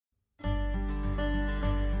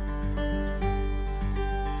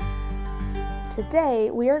Today,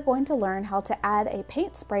 we are going to learn how to add a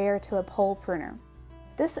paint sprayer to a pole pruner.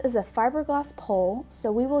 This is a fiberglass pole,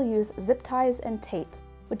 so we will use zip ties and tape,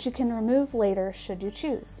 which you can remove later should you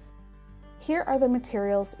choose. Here are the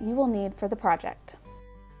materials you will need for the project.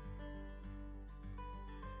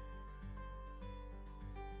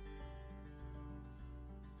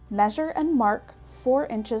 Measure and mark 4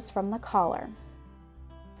 inches from the collar.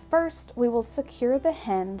 First, we will secure the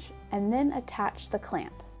hinge and then attach the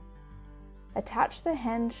clamp. Attach the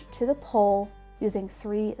hinge to the pole using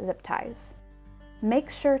 3 zip ties. Make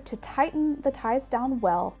sure to tighten the ties down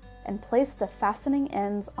well and place the fastening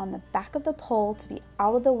ends on the back of the pole to be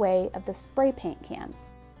out of the way of the spray paint can.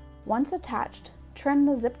 Once attached, trim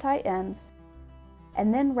the zip tie ends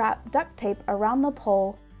and then wrap duct tape around the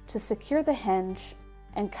pole to secure the hinge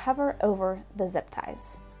and cover over the zip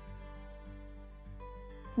ties.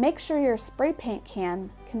 Make sure your spray paint can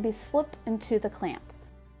be slipped into the clamp.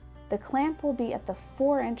 The clamp will be at the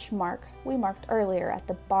 4-inch mark we marked earlier at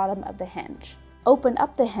the bottom of the hinge. Open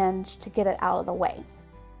up the hinge to get it out of the way.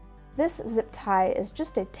 This zip tie is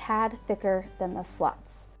just a tad thicker than the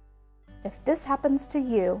slots. If this happens to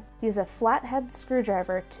you, use a flathead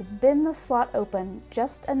screwdriver to bend the slot open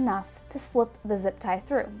just enough to slip the zip tie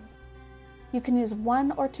through. You can use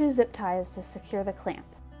 1 or 2 zip ties to secure the clamp.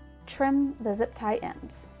 Trim the zip tie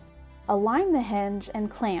ends. Align the hinge and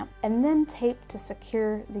clamp and then tape to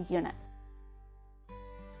secure the unit.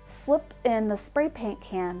 Slip in the spray paint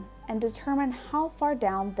can and determine how far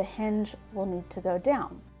down the hinge will need to go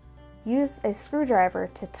down. Use a screwdriver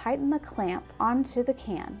to tighten the clamp onto the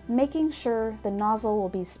can, making sure the nozzle will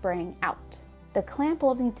be spraying out. The clamp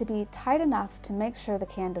will need to be tight enough to make sure the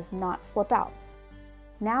can does not slip out.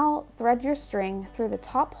 Now thread your string through the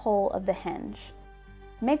top hole of the hinge.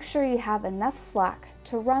 Make sure you have enough slack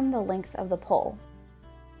to run the length of the pole.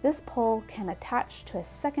 This pole can attach to a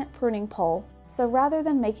second pruning pole, so rather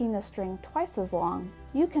than making the string twice as long,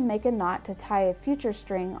 you can make a knot to tie a future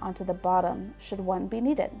string onto the bottom should one be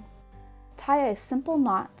needed. Tie a simple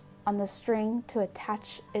knot on the string to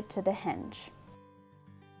attach it to the hinge.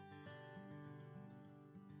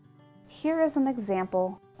 Here is an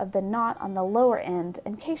example of the knot on the lower end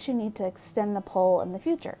in case you need to extend the pole in the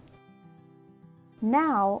future.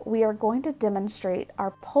 Now we are going to demonstrate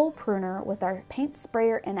our pole pruner with our paint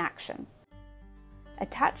sprayer in action.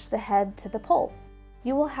 Attach the head to the pole.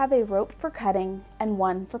 You will have a rope for cutting and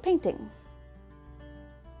one for painting.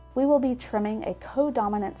 We will be trimming a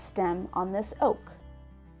codominant stem on this oak.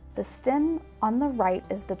 The stem on the right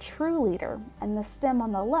is the true leader, and the stem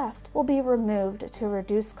on the left will be removed to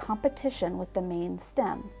reduce competition with the main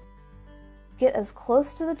stem. Get as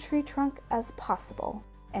close to the tree trunk as possible,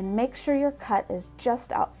 and make sure your cut is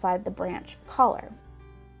just outside the branch collar.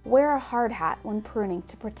 Wear a hard hat when pruning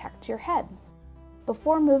to protect your head.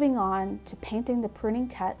 Before moving on to painting the pruning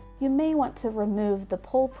cut, you may want to remove the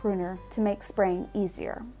pole pruner to make spraying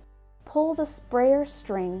easier. Pull the sprayer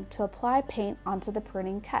string to apply paint onto the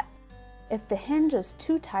pruning cut. If the hinge is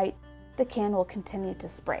too tight, the can will continue to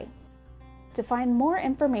spray. To find more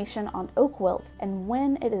information on oak wilt and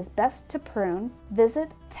when it is best to prune,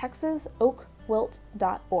 visit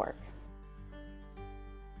texasoakwilt.org.